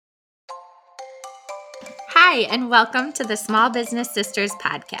Hi, and welcome to the Small Business Sisters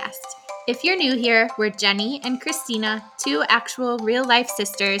podcast. If you're new here, we're Jenny and Christina, two actual real-life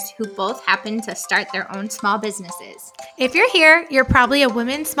sisters who both happen to start their own small businesses. If you're here, you're probably a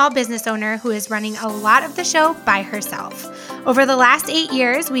woman small business owner who is running a lot of the show by herself. Over the last 8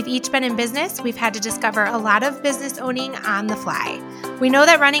 years, we've each been in business. We've had to discover a lot of business owning on the fly. We know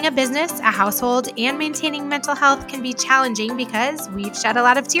that running a business, a household, and maintaining mental health can be challenging because we've shed a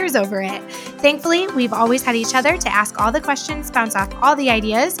lot of tears over it. Thankfully, we've always had each other to ask all the questions, bounce off all the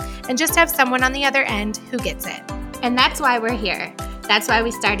ideas, and just have someone on the other end who gets it. And that's why we're here. That's why we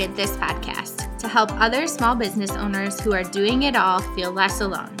started this podcast, to help other small business owners who are doing it all feel less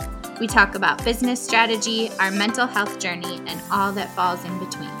alone. We talk about business strategy, our mental health journey, and all that falls in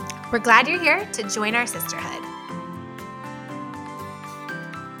between. We're glad you're here to join our sisterhood.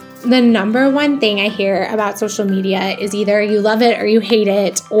 The number one thing I hear about social media is either you love it or you hate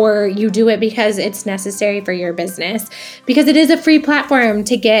it, or you do it because it's necessary for your business, because it is a free platform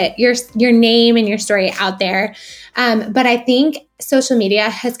to get your name and your story out there. But I think social media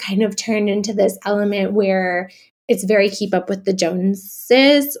has kind of turned into this element where it's very keep up with the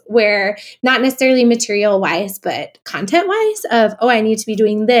Joneses, where not necessarily material wise, but content wise of, oh, I need to be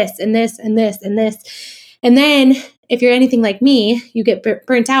doing this and this and this and this. And then if you're anything like me, you get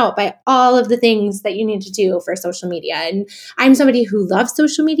burnt out by all of the things that you need to do for social media. And I'm somebody who loves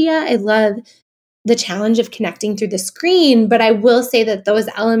social media. I love the challenge of connecting through the screen, but I will say that those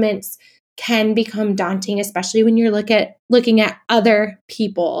elements can become daunting, especially when you're looking at other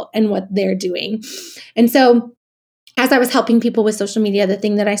people and what they're doing. And so as I was helping people with social media, the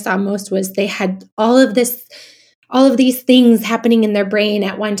thing that I saw most was they had all of these things happening in their brain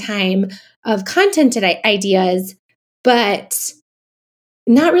at one time of content ideas, but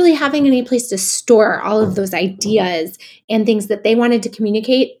not really having any place to store all of those ideas and things that they wanted to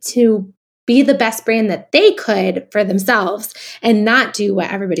communicate to be the best brand that they could for themselves and not do what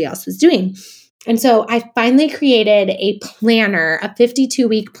everybody else was doing. And so I finally created a planner, a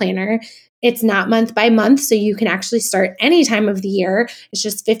 52-week planner. It's not month by month, so you can actually start any time of the year. It's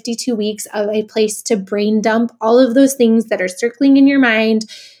just 52 weeks of a place to brain dump all of those things that are circling in your mind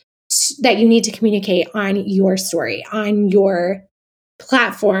that you need to communicate on your story, on your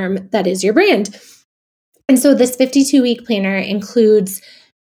platform that is your brand. And so this 52-week planner includes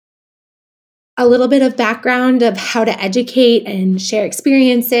a little bit of background of how to educate and share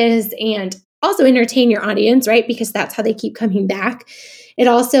experiences and also entertain your audience, right? Because that's how they keep coming back. It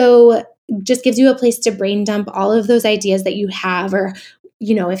also just gives you a place to brain dump all of those ideas that you have, or,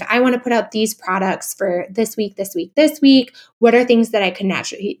 if I want to put out these products for this week, what are things that I could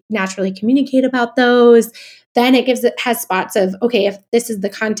naturally communicate about those? Then it has spots of, okay, if this is the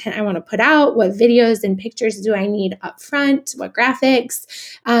content I want to put out, what videos and pictures do I need up front? What graphics?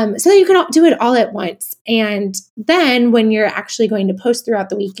 So that you can do it all at once. And then when you're actually going to post throughout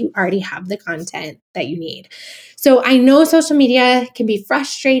the week, you already have the content that you need. So I know social media can be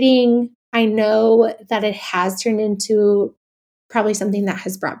frustrating. I know that it has turned into probably something that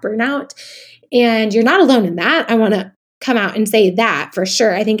has brought burnout. And you're not alone in that. I want to come out and say that for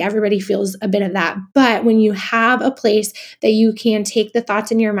sure. I think everybody feels a bit of that. But when you have a place that you can take the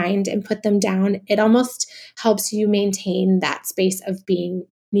thoughts in your mind and put them down, it almost helps you maintain that space of being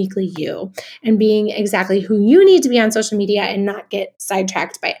uniquely you and being exactly who you need to be on social media and not get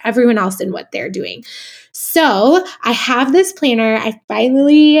sidetracked by everyone else and what they're doing. So I have this planner. I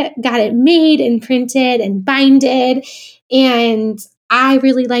finally got it made and printed and binded, and I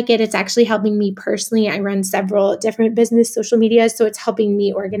really like it. It's actually helping me personally. I run several different business social medias, so it's helping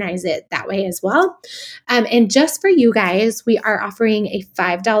me organize it that way as well. And just for you guys, we are offering a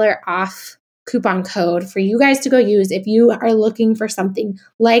 $5 off coupon code for you guys to go use if you are looking for something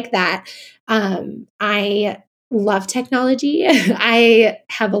like that. I love technology. I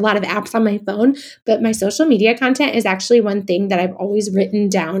have a lot of apps on my phone, but my social media content is actually one thing that I've always written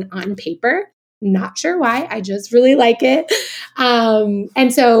down on paper. Not sure why. I just really like it.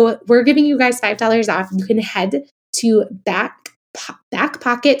 And so we're giving you guys $5 off. You can head to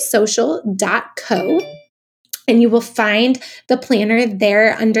backpocketsocial.co. And you will find the planner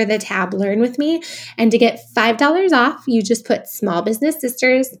there under the tab Learn With Me. And to get $5 off, you just put Small Business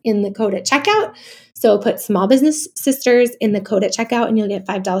Sisters in the code at checkout. So put Small Business Sisters in the code at checkout and you'll get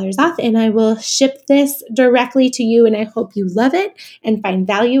 $5 off. And I will ship this directly to you. And I hope you love it and find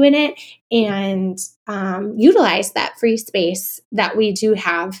value in it and utilize that free space that we do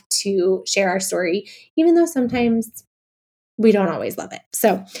have to share our story, even though sometimes we don't always love it.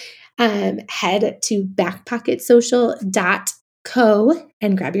 So head to backpocketsocial.co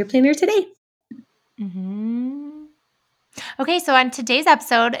and grab your planner today. Mm-hmm. Okay, so on today's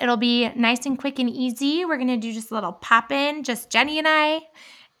episode, it'll be nice and quick and easy. We're going to do just a little pop-in, just Jenny and I.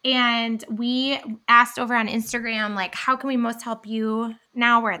 And we asked over on Instagram, like, how can we most help you?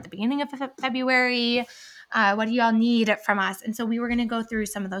 Now we're at the beginning of February. What do y'all need from us? And so we were going to go through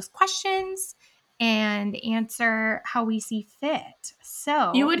some of those questions and answer how we see fit.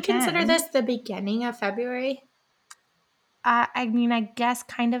 So you would consider this the beginning of February? I mean, I guess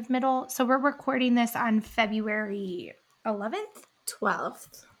kind of middle. So we're recording this on February 11th?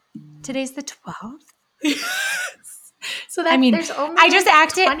 12th. Today's the 12th? So that there's only I just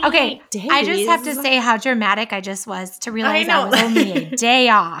acted okay. days. I just have to say how dramatic I just was to realize I was only a day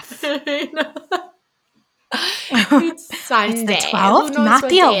off. It's Sunday. It's the 12th, not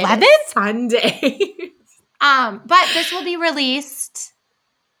the 11th. Sunday. But this will be released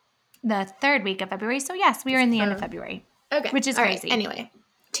the third week of February. So yes, we are in the end of February. Okay, which is crazy. Right. Anyway,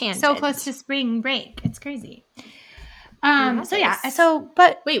 tangent. So close to spring break. It's crazy.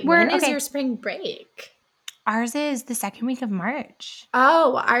 But wait, when is your spring break? Ours is the second week of March.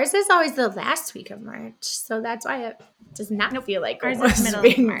 Oh, ours is always the last week of March. So that's why it does not feel like ours is middle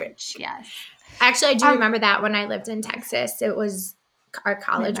of March. Yes. Actually, I do remember that when I lived in Texas, it was our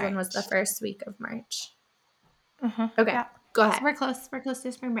college one was the first week of March. Okay, yeah. Go ahead. So we're close. We're close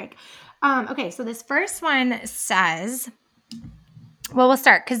to spring break. Okay, so this first one says, well, we'll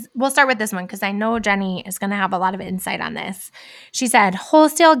start with this one because I know Jenny is going to have a lot of insight on this. She said,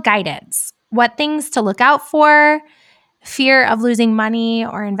 wholesale guidance. What things to look out for, fear of losing money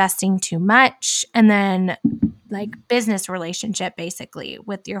or investing too much, and then like business relationship basically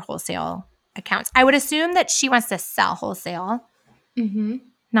with your wholesale accounts. I would assume that she wants to sell wholesale,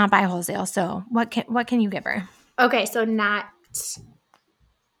 not buy wholesale. So what can you give her? Okay, so not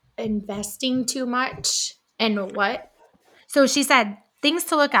investing too much and what? So she said things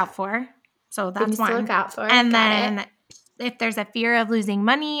to look out for. So that's things one. To look out for. And then if there's a fear of losing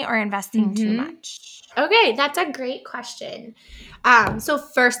money or investing too much. Okay, that's a great question. So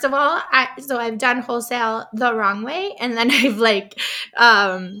first of all, I've done wholesale the wrong way, and then I've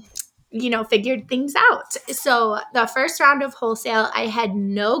figured things out. So the first round of wholesale, I had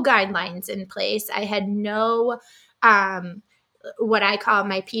no guidelines in place. I had no what I call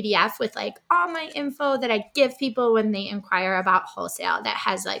my PDF with like all my info that I give people when they inquire about wholesale that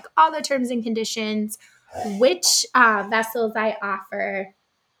has like all the terms and conditions, which vessels I offer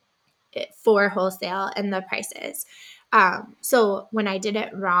for wholesale and the prices. So when I did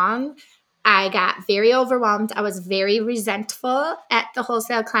it wrong, I got very overwhelmed. I was very resentful at the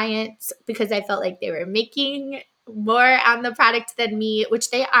wholesale clients because I felt like they were making more on the product than me, which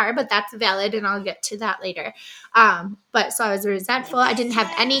they are, but that's valid, and I'll get to that later. But so I was resentful. I didn't have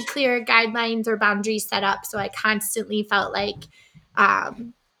any clear guidelines or boundaries set up, so I constantly felt like I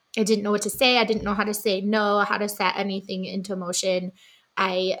didn't know what to say. I didn't know how to say no, how to set anything into motion.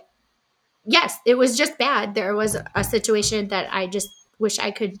 Yes, it was just bad. There was a situation that I just wish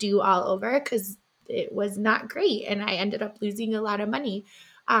I could do all over because it was not great, and I ended up losing a lot of money.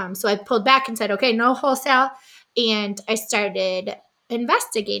 So I pulled back and said, okay, no wholesale. And I started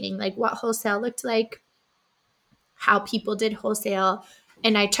investigating like what wholesale looked like, how people did wholesale,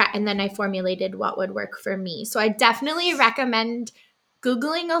 and then I formulated what would work for me. So I definitely recommend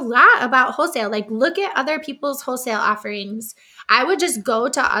Googling a lot about wholesale. Like look at other people's wholesale offerings. I would just go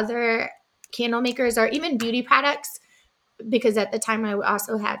to other candle makers or even beauty products because at the time I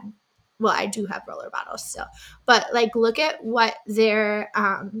also had, well, I do have roller bottles still, but like look at what their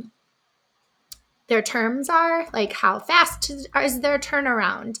terms are, like how fast is their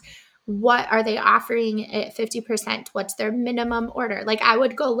turnaround? What are they offering at 50%? What's their minimum order? Like I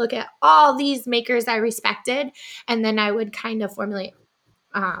would go look at all these makers I respected, and then I would kind of formulate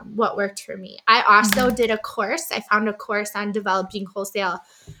what worked for me. I also did a course. I found a course on developing wholesale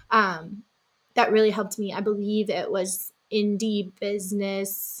that really helped me. I believe it was Indie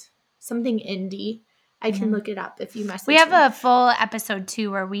Business, something Indie. I can look it up if you message me. We have a full episode too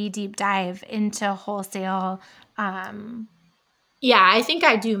where we deep dive into wholesale. Yeah, I think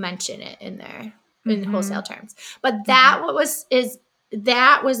I do mention it in there in wholesale terms. But that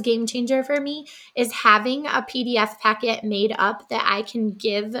was game changer for me, is having a PDF packet made up that I can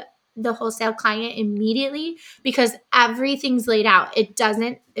give the wholesale client immediately, because everything's laid out.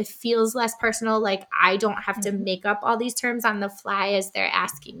 It feels less personal. Like I don't have to make up all these terms on the fly as they're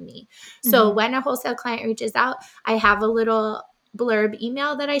asking me. So when a wholesale client reaches out, I have a little blurb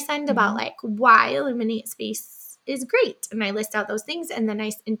email that I send about like why Illuminate Space is great. And I list out those things, and then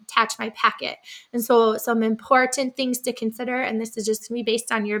I attach my packet. And so some important things to consider, and this is just going to be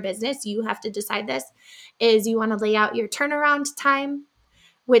based on your business, you have to decide this, is you want to lay out your turnaround time,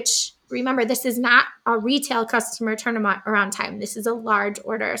 which remember, this is not a retail customer turnaround time. This is a large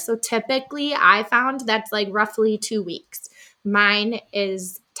order. So typically I found that's like roughly 2 weeks. Mine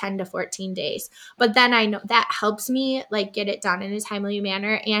is 10 to 14 days. But then I know that helps me like get it done in a timely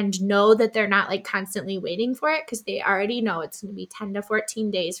manner and know that they're not like constantly waiting for it because they already know it's going to be 10 to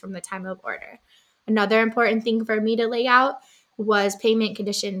 14 days from the time of order. Another important thing for me to lay out was payment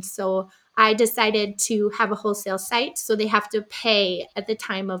conditions. So I decided to have a wholesale site, so they have to pay at the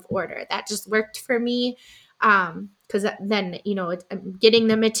time of order. That just worked for me because then, I'm getting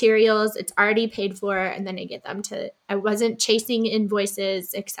the materials, it's already paid for, and then I get them I wasn't chasing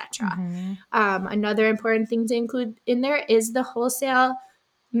invoices, etc. Mm-hmm. Another important thing to include in there is the wholesale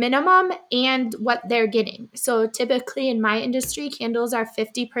minimum and what they're getting. So typically in my industry, candles are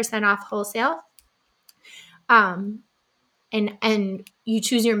 50% off wholesale. And you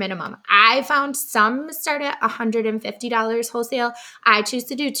choose your minimum. I found some start at $150 wholesale. I choose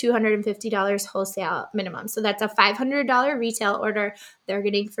to do $250 wholesale minimum. So that's a $500 retail order they're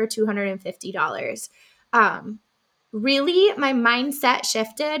getting for $250. Really, my mindset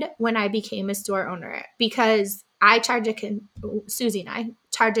shifted when I became a store owner because Susie and I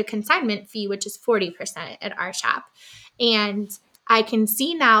charge a consignment fee, which is 40% at our shop. And I can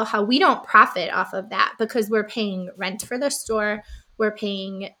see now how we don't profit off of that because we're paying rent for the store. We're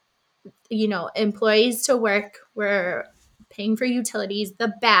paying, employees to work. We're paying for utilities,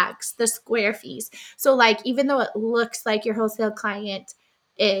 the bags, the square fees. So like, even though it looks like your wholesale client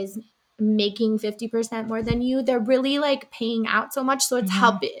is making 50% more than you, they're really like paying out so much. So it's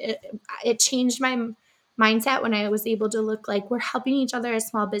it changed my mindset when I was able to look like we're helping each other as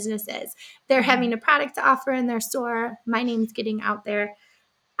small businesses. They're having a product to offer in their store. My name's getting out there.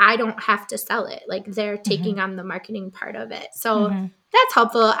 I don't have to sell it. Like they're taking on the marketing part of it. So that's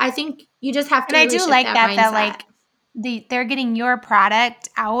helpful. I think you just have to And really I do shift like that mindset. that like they're getting your product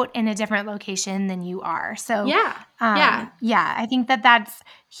out in a different location than you are. So yeah, I think that's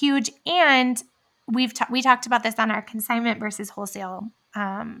huge. And we talked about this on our consignment versus wholesale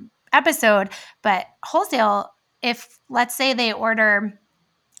episode. But wholesale, if let's say they order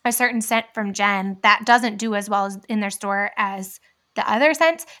a certain scent from Jen that doesn't do as well as in their store as the other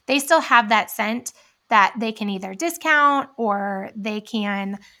scents, they still have that scent that they can either discount or they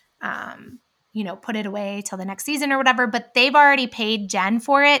can put it away till the next season or whatever, but they've already paid Jen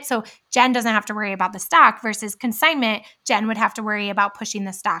for it. So Jen doesn't have to worry about the stock versus consignment. Jen would have to worry about pushing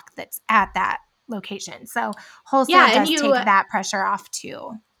the stock that's at that location. So wholesale does take that pressure off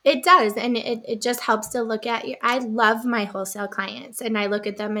too. It does. And it just helps to look at I love my wholesale clients and I look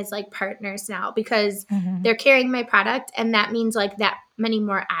at them as like partners now because they're carrying my product. And that means like that many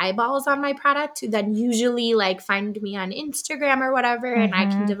more eyeballs on my product who then usually like find me on Instagram or whatever, and I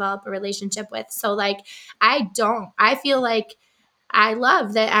can develop a relationship with. So like, I feel like I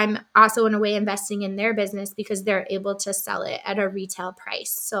love that I'm also in a way investing in their business because they're able to sell it at a retail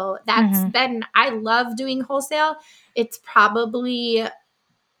price. So that's been, I love doing wholesale. It's probably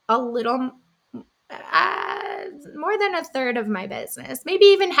a little more than a third of my business, maybe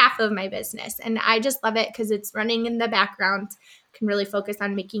even half of my business. And I just love it because it's running in the background. I can really focus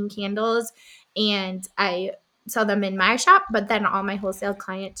on making candles and I sell them in my shop, but then all my wholesale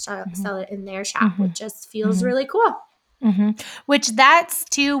clients sell it in their shop, which just feels really cool. Which that's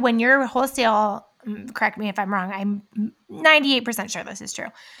too, when you're wholesale, correct me if I'm wrong, I'm 98% sure this is true.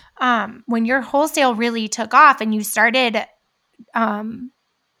 When your wholesale really took off and you started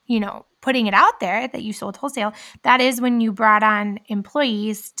putting it out there that you sold wholesale, that is when you brought on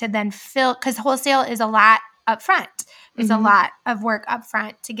employees to then fill, because wholesale is a lot upfront. It's a lot of work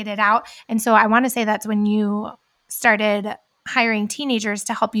upfront to get it out. And so I want to say that's when you started hiring teenagers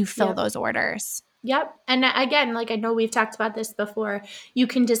to help you fill those orders. Yep. And again, like I know we've talked about this before, you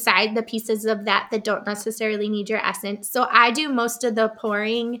can decide the pieces of that don't necessarily need your essence. So I do most of the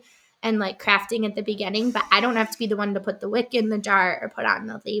pouring and like crafting at the beginning, but I don't have to be the one to put the wick in the jar or put on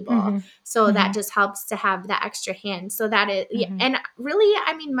the label. So that just helps to have that extra hand. So that is, and really,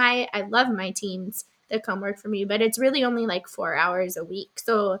 I mean, I love my teams that come work for me, but it's really only like 4 hours a week.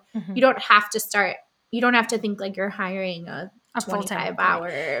 So you don't have to think like you're hiring a 25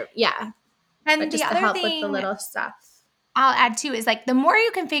 hour. Yeah. And but just the to other help thing with the little stuff. I'll add too is like the more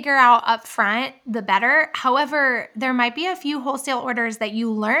you can figure out up front, the better. However, there might be a few wholesale orders that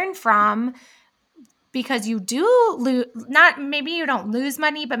you learn from because you do lose, maybe you don't lose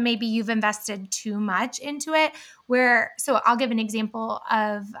money, but maybe you've invested too much into it. So I'll give an example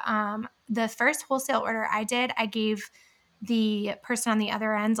of the first wholesale order I did. I gave the person on the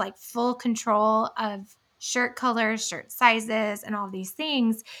other end like full control of shirt colors, shirt sizes, and all these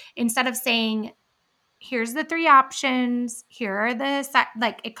things. Instead of saying, here's the 3 options. Here are the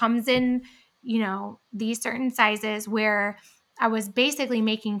like it comes in, these certain sizes, where I was basically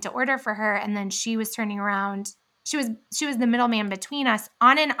making to order for her, and then she was turning around. She was the middleman between us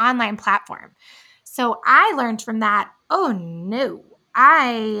on an online platform. So I learned from that, oh no,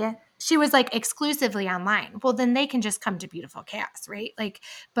 she was like exclusively online. Well, then they can just come to Beautiful Chaos, right?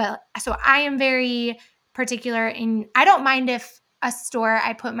 But so I am very particular in, I don't mind if a store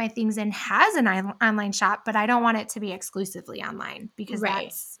I put my things in has an online shop, but I don't want it to be exclusively online, because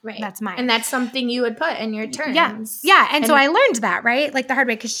that's mine. And that's something you would put in your terms. Yeah. And so I learned that, right? Like the hard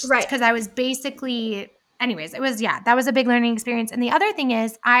way, because I was basically, anyways, that was a big learning experience. And the other thing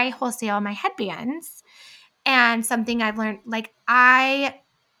is I wholesale my headbands, and something I've learned,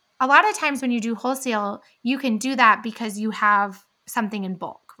 a lot of times when you do wholesale, you can do that because you have something in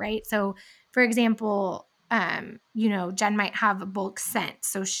bulk, right? So for example, Jen might have a bulk scent,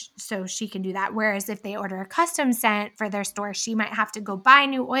 so she can do that. Whereas if they order a custom scent for their store, she might have to go buy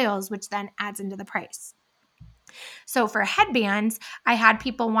new oils, which then adds into the price. So for headbands, I had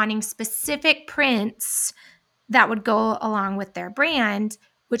people wanting specific prints that would go along with their brand,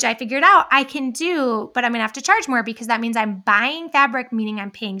 which I figured out I can do, but I'm going to have to charge more, because that means I'm buying fabric, meaning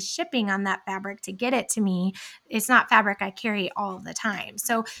I'm paying shipping on that fabric to get it to me. It's not fabric I carry all the time.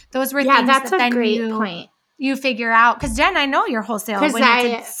 So those were things that's that a then great point. You figure out, because Jen, I know your wholesale, when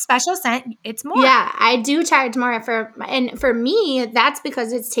it's a special scent, it's more. Yeah, I do charge more and for me, that's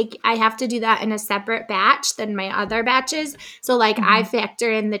because I have to do that in a separate batch than my other batches. So I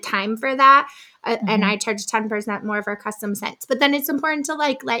factor in the time for that. And I charge 10% more for custom scents. But then it's important to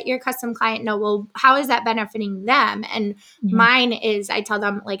let your custom client know, well, how is that benefiting them? And mine is, I tell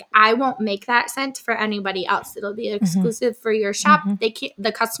them, I won't make that scent for anybody else. It'll be exclusive for your shop.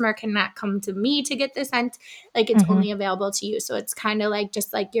 The customer cannot come to me to get the scent. It's only available to you. So it's kind of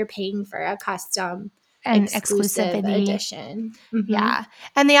just you're paying for a custom and exclusive edition. Yeah.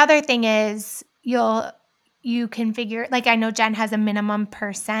 And the other thing is you can figure, I know Jen has a minimum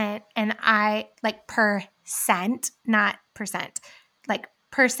percent, and I per cent, not percent,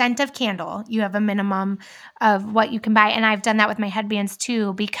 percent of candle, you have a minimum of what you can buy. And I've done that with my headbands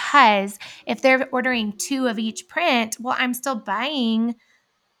too, because if they're ordering 2 of each print, well, I'm still buying,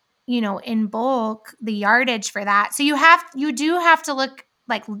 in bulk, the yardage for that. So you do have to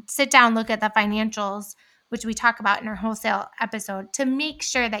sit down, look at the financials, which we talk about in our wholesale episode, to make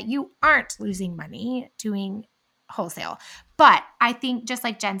sure that you aren't losing money doing wholesale. But I think, just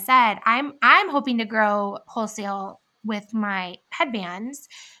like Jen said, I'm hoping to grow wholesale with my headbands,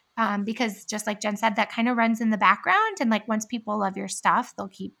 because just like Jen said, that kind of runs in the background. And once people love your stuff, they'll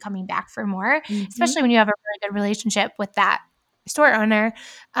keep coming back for more, especially when you have a really good relationship with that store owner.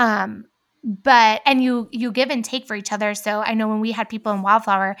 And you give and take for each other. So I know when we had people in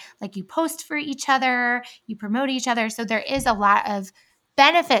Wildflower, you post for each other, you promote each other. So there is a lot of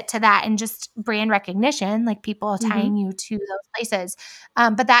benefit to that, and just brand recognition, people tying you to those places.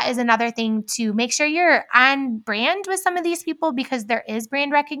 But that is another thing, to make sure you're on brand with some of these people, because there is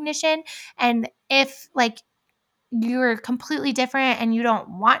brand recognition. And if you're completely different and you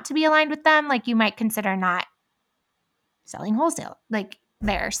don't want to be aligned with them, you might consider not selling wholesale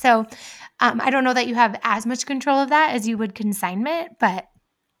there. So I don't know that you have as much control of that as you would consignment, but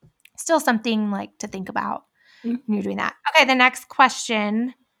still something to think about when you're doing that. Okay, the next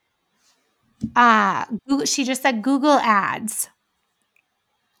question. She just said Google Ads.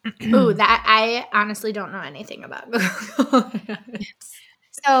 Ooh, that I honestly don't know anything about Google Ads.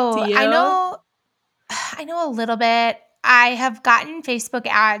 So I know a little bit. I have gotten Facebook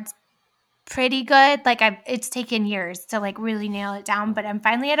ads pretty good. It's taken years to really nail it down, but I'm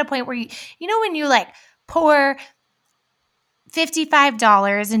finally at a point where when you pour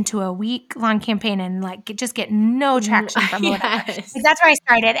 $55 into a week-long campaign and just get no traction from it. Yes. That's where I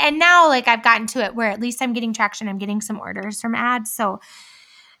started. And now I've gotten to it where at least I'm getting traction. I'm getting some orders from ads. So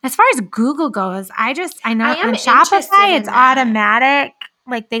as far as Google goes, I know on Shopify, it's automatic.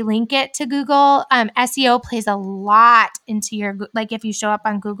 They link it to Google. SEO plays a lot into your, if you show up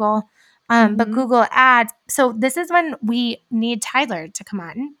on Google. But Google Ads, so this is when we need Tyler to come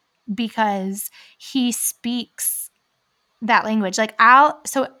on, because he speaks that language.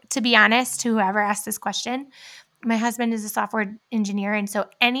 So to be honest, to whoever asked this question, my husband is a software engineer. And so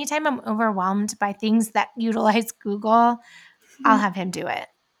anytime I'm overwhelmed by things that utilize Google, I'll have him do it.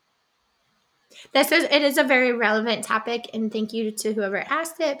 It is a very relevant topic, and thank you to whoever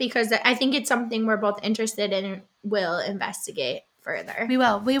asked it, because I think it's something we're both interested in and will investigate further. We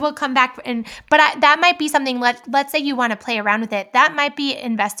will come back, that might be something. Let's say you want to play around with it. That might be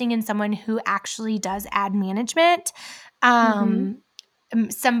investing in someone who actually does ad management.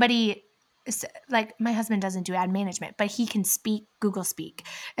 Somebody like my husband doesn't do ad management, but he can speak Google Speak.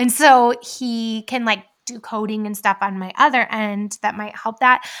 And so he can like do coding and stuff on my other end that might help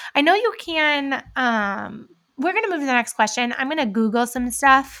that. I know you can we're going to move to the next question. I'm going to Google some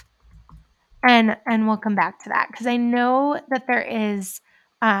stuff and we'll come back to that because I know that there is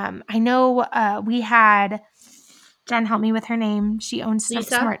we had Jen, help me with her name. She owns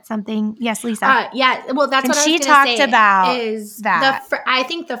Lisa? Smart something. Yes, Lisa. Yeah. Well, that's And what I was she going to talked say. about is that. I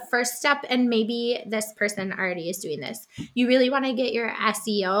think the first step, and maybe this person already is doing this, you really want to get your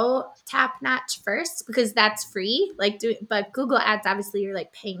SEO top notch first because that's free. But Google Ads, obviously, you're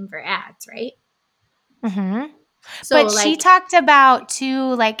like paying for ads, right? Mm-hmm. So, but she talked about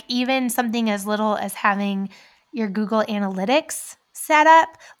too, like even something as little as having your Google Analytics set up.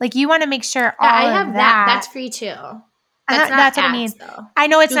 Like you want to make sure I have of that. That's free too. That's not that's ads, what I mean. though. I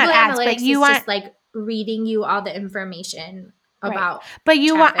know it's Google not ads, Analytics but you is want just like reading you all the information about right. But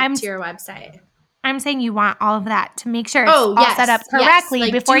you want to your website. I'm saying you want all of that to make sure it's all set up correctly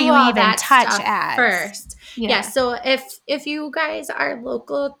like before you even touch ads first. Yeah. So if you guys are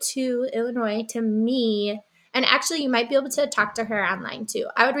local to Illinois, to me, and actually you might be able to talk to her online too.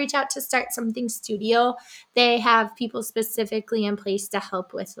 I would reach out to Start Something Studio. They have people specifically in place to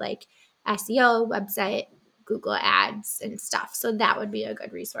help with like SEO, website, Google Ads, and stuff. So that would be a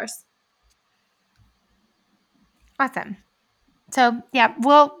good resource. Awesome. So yeah,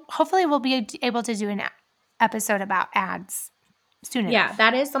 hopefully we'll be able to do an episode about ads soon enough. Yeah,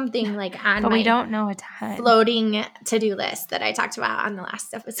 that is something like on but my we don't know a ton. Floating to-do list that I talked about on the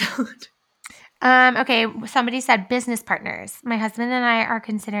last episode. Okay, somebody said business partners. My husband and I are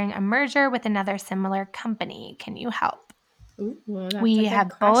considering a merger with another similar company. Can you help? Ooh, we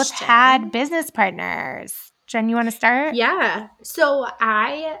have both had business partners. Jen, you want to start? Yeah. So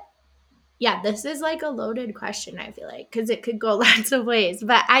this is like a loaded question, I feel like, because it could go lots of ways.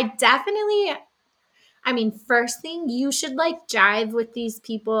 But first thing, you should like jive with these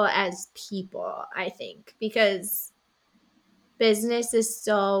people as people, I think, because business is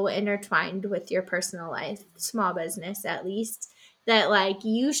so intertwined with your personal life, small business at least, that like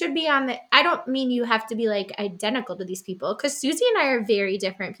you should be I don't mean you have to be like identical to these people, because Susie and I are very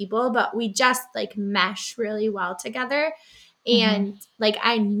different people, but we just like mesh really well together. And like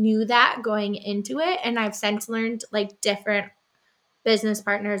I knew that going into it, and I've since learned like different business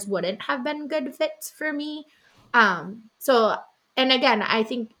partners wouldn't have been good fits for me. So, and again, I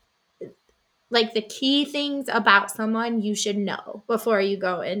think like the key things about someone you should know before you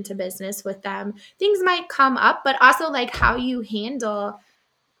go into business with them. Things might come up, but also like how you handle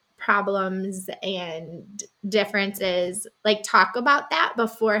problems and differences. Like talk about that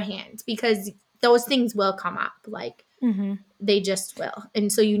beforehand, because those things will come up. Like they just will.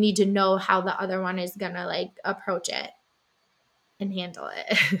 And so you need to know how the other one is going to like approach it and handle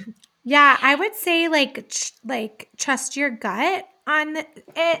it. Yeah, I would say like trust your gut on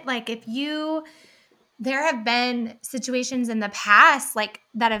it. Like there have been situations in the past like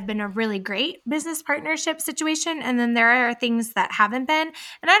that have been a really great business partnership situation, and then there are things that haven't been.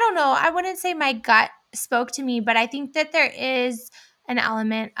 And I don't know, I wouldn't say my gut spoke to me, but I think that there is an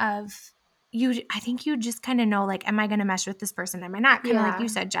element of I think you just kind of know, like, am I going to mesh with this person? Am I not? Kind of like you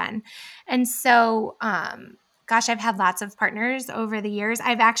said, Jen. And so, gosh, I've had lots of partners over the years.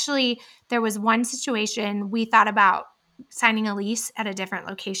 There was one situation we thought about signing a lease at a different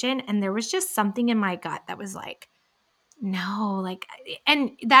location, and there was just something in my gut that was like, no, like,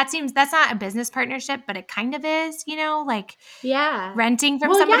 and that's not a business partnership, but it kind of is, like renting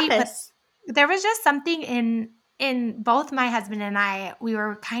from somebody. Yes. But there was just something in both my husband and I, we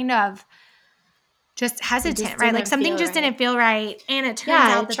were kind of just hesitant, right? Like something just didn't feel right. And it turns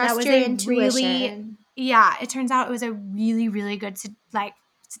out that was a intuition. It turns out it was a really, really good,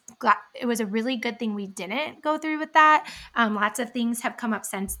 it was a really good thing we didn't go through with that. Lots of things have come up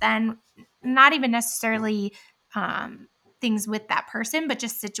since then, not even necessarily things with that person, but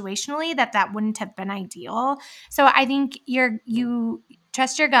just situationally that wouldn't have been ideal. So I think you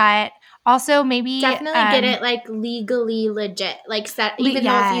trust your gut. Also, maybe definitely get it like legally legit, like set, even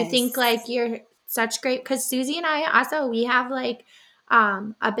though if you think like you're such great, because Susie and I also, we have like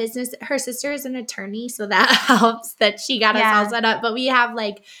a business. Her sister is an attorney, so that helps that she got us all set up. But we have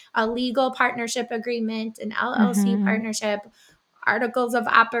like a legal partnership agreement, an LLC partnership, articles of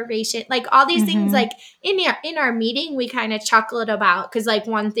operation, like all these things. Like in our meeting, we kind of chuckled about, because like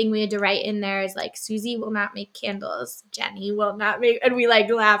one thing we had to write in there is like, Susie will not make candles, Jenny will not make, and we like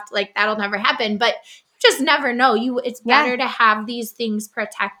laughed like that'll never happen. But you just never know. It's better to have these things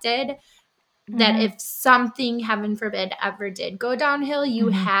protected that if something, heaven forbid, ever did go downhill, you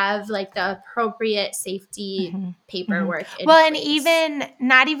have like the appropriate safety paperwork in well, place. and even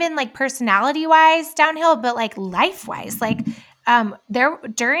not even like personality wise downhill, but like life wise, like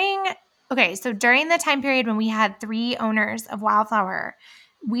during the time period when we had 3 owners of Wildflower,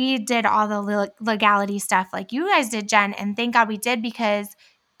 we did all the legality stuff like you guys did, Jen, and thank God we did, because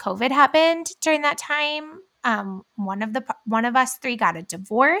COVID happened during that time. One of us 3 got a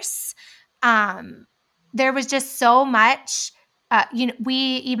divorce. There was just so much. We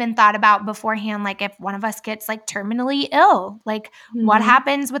even thought about beforehand, like if one of us gets like terminally ill, like what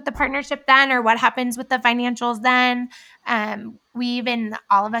happens with the partnership then, or what happens with the financials then?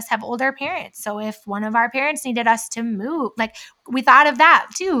 All of us have older parents. So if one of our parents needed us to move, like we thought of that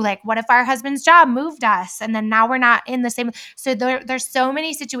too. Like what if our husband's job moved us and then now we're not in the same. So there's so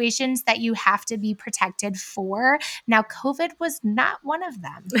many situations that you have to be protected for. Now, COVID was not one of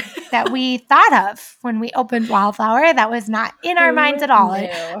them that we thought of when we opened Wildflower. That was not in our minds at all.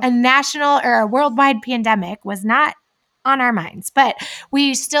 A national or a worldwide pandemic was not on our minds, but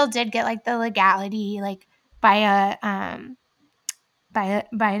we still did get like the legality, like by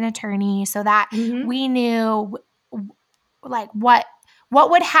an attorney, so that we knew like what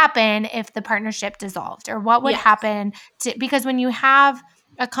would happen if the partnership dissolved, or what would happen because when you have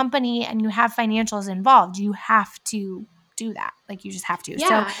a company and you have financials involved, you have to do that. Like you just have to.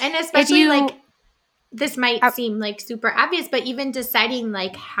 Yeah. So and especially like this might seem like super obvious, but even deciding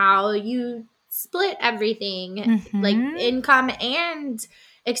like how you split everything, like income and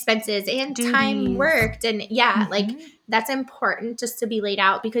expenses and duties, time worked, and like that's important just to be laid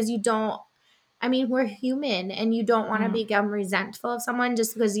out, because we're human, and you don't want to become resentful of someone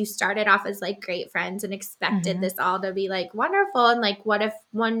just because you started off as like great friends and expected this all to be like wonderful, and like what if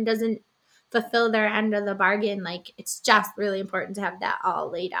one doesn't fulfill their end of the bargain? Like it's just really important to have that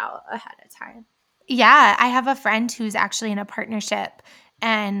all laid out ahead of time. Yeah, I have a friend who's actually in a partnership,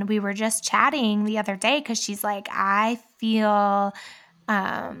 and we were just chatting the other day because she's like, I feel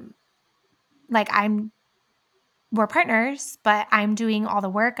like we're partners, but I'm doing all the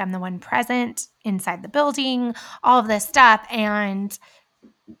work. I'm the one present inside the building, all of this stuff. And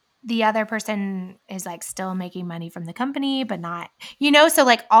the other person is like still making money from the company, but not, so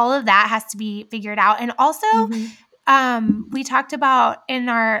like all of that has to be figured out. And also, we talked about in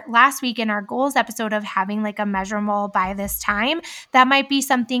our last week in our goals episode of having like a measurable by this time. That might be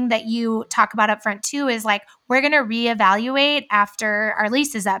something that you talk about up front too, is like, we're going to reevaluate after our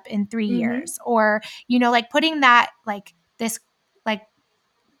lease is up in 3 years, or, like putting that like this, like,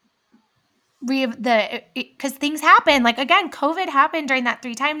 because things happen. Like again, COVID happened during that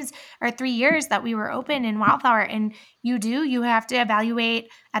 3 years that we were open in Wildflower, and you have to evaluate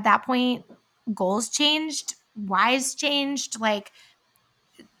at that point. Goals changed, whys changed, like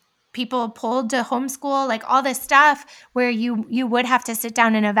people pulled to homeschool, like all this stuff where you would have to sit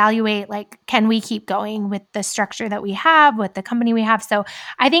down and evaluate, like, can we keep going with the structure that we have, with the company we have? So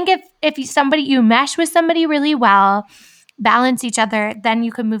I think if you mesh with somebody really well, balance each other, then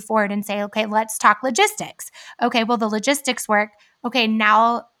you can move forward and say, okay, let's talk logistics. Okay, well, the logistics work. Okay,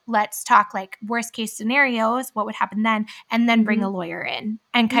 now let's talk like worst case scenarios, what would happen then, and then bring a lawyer in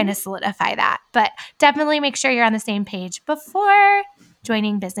and kind of solidify that. But definitely make sure you're on the same page before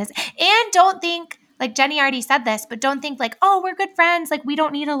joining business. And don't think, like Jenny already said this, but don't think like, oh, we're good friends, like we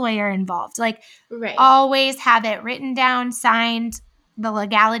don't need a lawyer involved. Like always have it written down, signed. The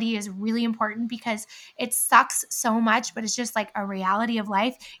legality is really important because it sucks so much, but it's just like a reality of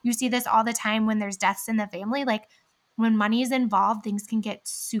life. You see this all the time when there's deaths in the family. Like when money is involved, things can get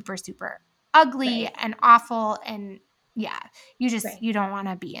super, super ugly and awful. And you don't want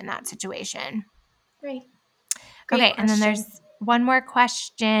to be in that situation. Great okay. question. And then there's one more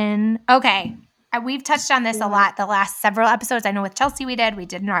question. Okay. We've touched on this a lot the last several episodes. I know with Chelsea we did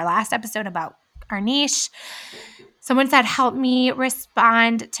in our last episode about our niche. Someone said, help me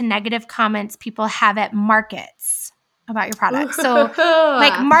respond to negative comments people have at markets about your product. So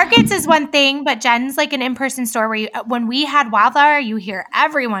like markets is one thing, but Jen's like an in-person store where when we had Wildflower, you hear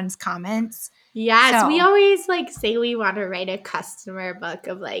everyone's comments. Yes, we always like say we want to write a customer book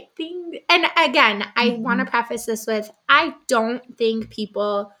of like things. And again, I want to preface this with, I don't think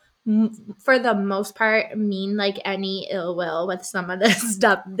people, for the most part, mean like any ill will with some of the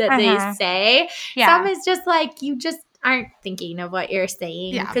stuff that they say. Some is just like, you just aren't thinking of what you're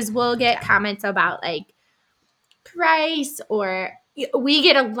saying, because we'll get comments about like price, or we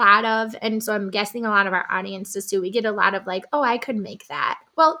get a lot of, and so I'm guessing a lot of our audience does too, we get a lot of like, oh, I could make that.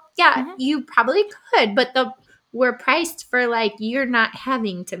 Well, you probably could, but we're priced for like, you're not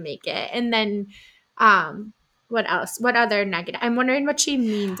having to make it. And then What else? What other negative? I'm wondering what she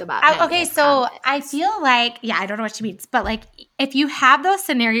means about Okay, negative so comments. I feel like, I don't know what she means, but like if you have those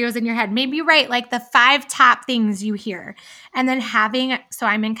scenarios in your head, maybe write like the 5 top things you hear. And then so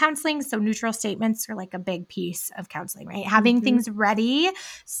I'm in counseling, so neutral statements are like a big piece of counseling, right? Having things ready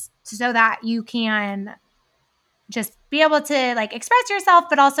so that you can just be able to like express yourself,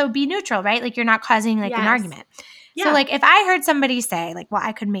 but also be neutral, right? Like you're not causing like an argument. Yeah. So like if I heard somebody say like, well,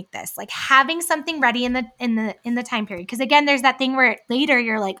 I could make this, like having something ready in the time period. Because again, there's that thing where later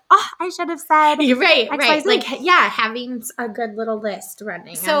you're like, oh, I should have said Right. XYZ. Like, having a good little list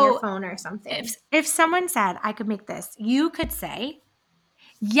running on your phone or something. If someone said I could make this, you could say,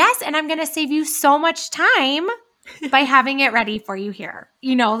 yes, and I'm going to save you so much time by having it ready for you here.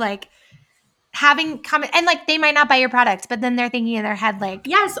 Like having comment, and like they might not buy your product, but then they're thinking in their head like,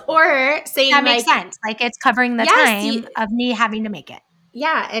 yes, or saying that makes sense. Like it's covering the time of me having to make it.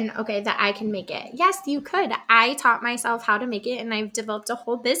 Yeah, and that I can make it. Yes, you could. I taught myself how to make it, and I've developed a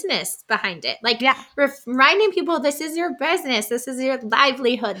whole business behind it. Like reminding people, this is your business, this is your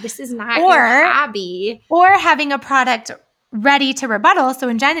livelihood, this is not your hobby. Or having a product ready to rebuttal. So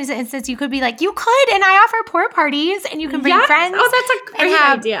in Jen's instance, you could be like, you could, and I offer pour parties, and you can bring friends. Oh, that's a great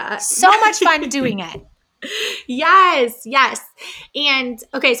idea. So much fun doing it. Yes. And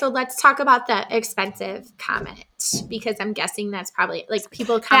okay, so let's talk about the expensive comment, because I'm guessing that's probably like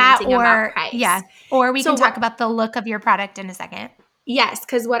people commenting about price. Yeah. Or we can talk about the look of your product in a second. Yes,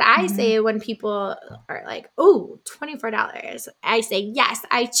 because what I say when people are like, oh, $24, I say, yes,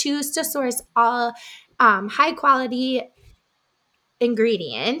 I choose to source all high quality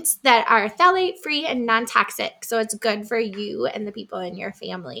ingredients that are phthalate free and non-toxic, so it's good for you and the people in your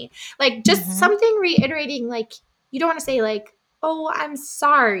family. Like just something reiterating, like you don't want to say like, oh, I'm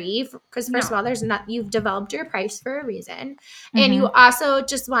sorry, because first of all, you've developed your price for a reason, and you also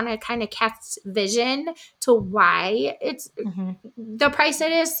just want to kind of cast vision to why it's the price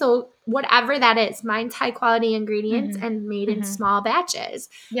it is. So whatever that is, mine's high quality ingredients and made in small batches.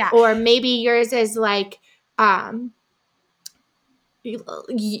 Yeah. Or maybe yours is like I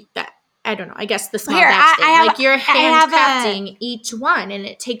don't know. I guess the small batch thing. Like you're handcrafting each one, and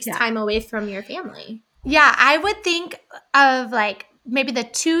it takes time away from your family. Yeah, I would think of like maybe the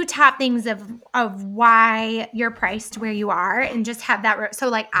 2 top things of why you're priced where you are, and just have that. So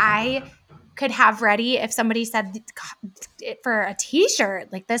like I could have ready if somebody said for a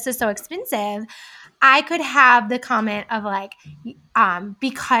t-shirt, like this is so expensive, I could have the comment of like,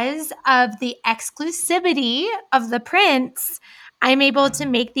 because of the exclusivity of the prints, I'm able to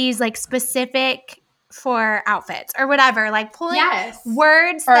make these like specific for outfits or whatever, like pulling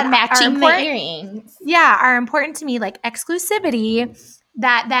words or that matching are the earrings. Yeah, are important to me, like exclusivity,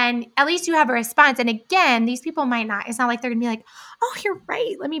 that then at least you have a response. And again, these people might not, it's not like they're gonna be like, oh, you're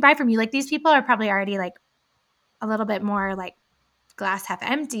right, let me buy from you. Like these people are probably already like a little bit more like glass half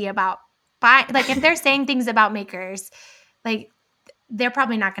empty about buying. Like if they're saying things about makers, like they're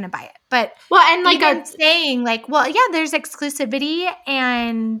probably not going to buy it. But and like saying like, well, yeah, there's exclusivity,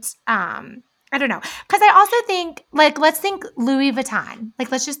 and I don't know. Because I also think like, let's think Louis Vuitton.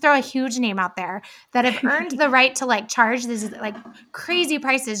 Like let's just throw a huge name out there that have earned the right to like charge this like crazy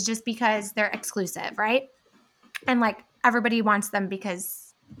prices just because they're exclusive, right? And like everybody wants them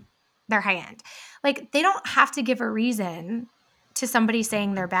because they're high end. Like they don't have to give a reason to somebody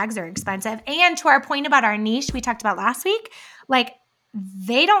saying their bags are expensive. And to our point about our niche we talked about last week, like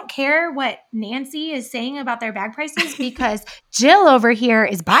they don't care what Nancy is saying about their bag prices because Jill over here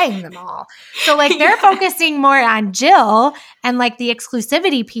is buying them all. So like they're focusing more on Jill and like the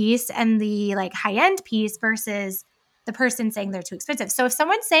exclusivity piece and the like high end piece versus the person saying they're too expensive. So if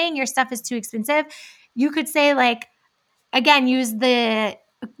someone's saying your stuff is too expensive, you could say like, again, use the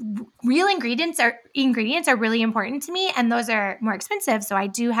real ingredients are really important to me, and those are more expensive. So I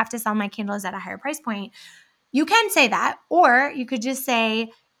do have to sell my candles at a higher price point. You can say that, or you could just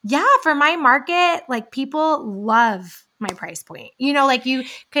say, yeah, for my market, like people love my price point. Like you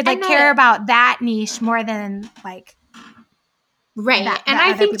could like care about that niche more than like right. And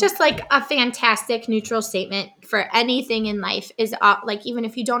I think just like a fantastic neutral statement for anything in life is like, even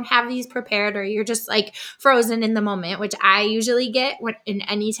if you don't have these prepared or you're just like frozen in the moment, which I usually get in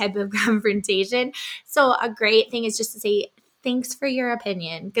any type of confrontation. So a great thing is just to say, thanks for your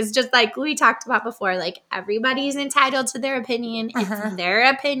opinion. Because just like we talked about before, like everybody's entitled to their opinion. It's their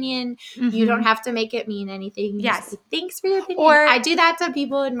opinion. You don't have to make it mean anything. Yes. Thanks for your opinion. Or I do that to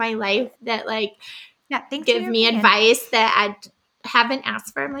people in my life that like give me advice that I haven't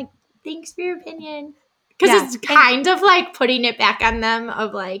asked for. I'm like, thanks for your opinion. Because it's kind of like putting it back on them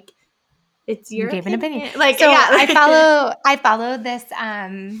of like, it's your opinion. Like, so I follow this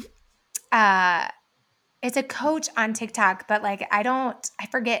it's a coach on TikTok, but like I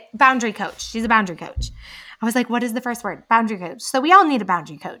forget, boundary coach. She's a boundary coach. I was like, what is the first word? Boundary coach. So we all need a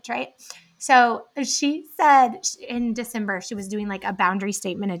boundary coach, right? So she said in December, she was doing like a boundary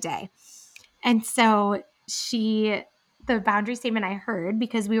statement a day. And so the boundary statement I heard,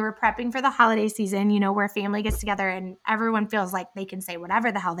 because we were prepping for the holiday season, where family gets together and everyone feels like they can say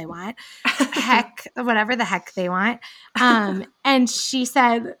whatever the hell they want, whatever the heck they want. And she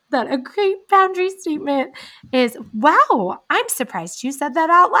said that a great boundary statement is, wow, I'm surprised you said that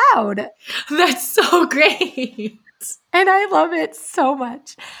out loud. That's so great. And I love it so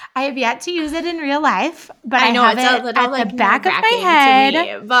much. I have yet to use it in real life, but I know it's a little, at the back of my head.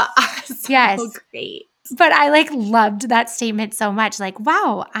 Me, but so great. But I loved that statement so much. Like,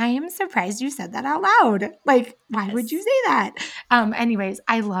 wow, I am surprised you said that out loud. Like, why would you say that? Anyways,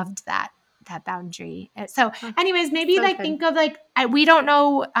 I loved that boundary. So anyways, maybe so think of we don't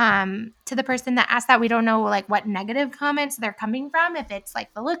know, to the person that asked that, we don't know what negative comments they're coming from, if it's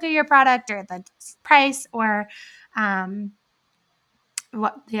the look of your product or the price or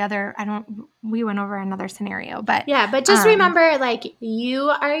what the other, we went over another scenario, but yeah, but just remember,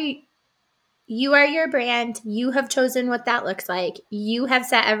 you are your brand. You have chosen what that looks like. You have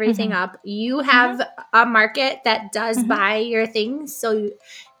set everything up. You have a market that does buy your things. So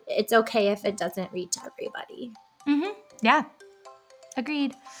it's okay if it doesn't reach everybody. Yeah.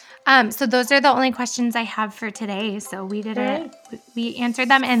 Agreed. So those are the only questions I have for today. So we answered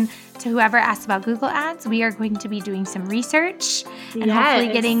them. And to whoever asked about Google Ads, we are going to be doing some research and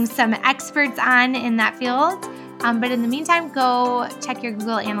hopefully getting some experts on in that field. But in the meantime, go check your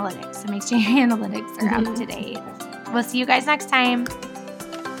Google Analytics. So make sure your analytics are up to date. We'll see you guys next time.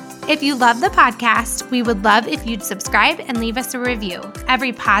 If you love the podcast, we would love if you'd subscribe and leave us a review.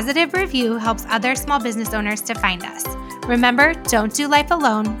 Every positive review helps other small business owners to find us. Remember, don't do life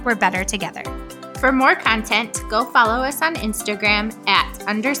alone. We're better together. For more content, go follow us on Instagram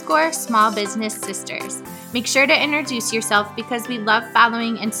 @_smallbusinesssisters. Make sure to introduce yourself because we love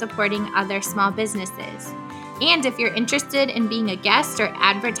following and supporting other small businesses. And if you're interested in being a guest or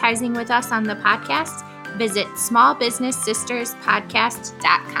advertising with us on the podcast, visit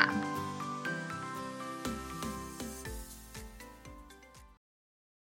smallbusinesssisterspodcast.com.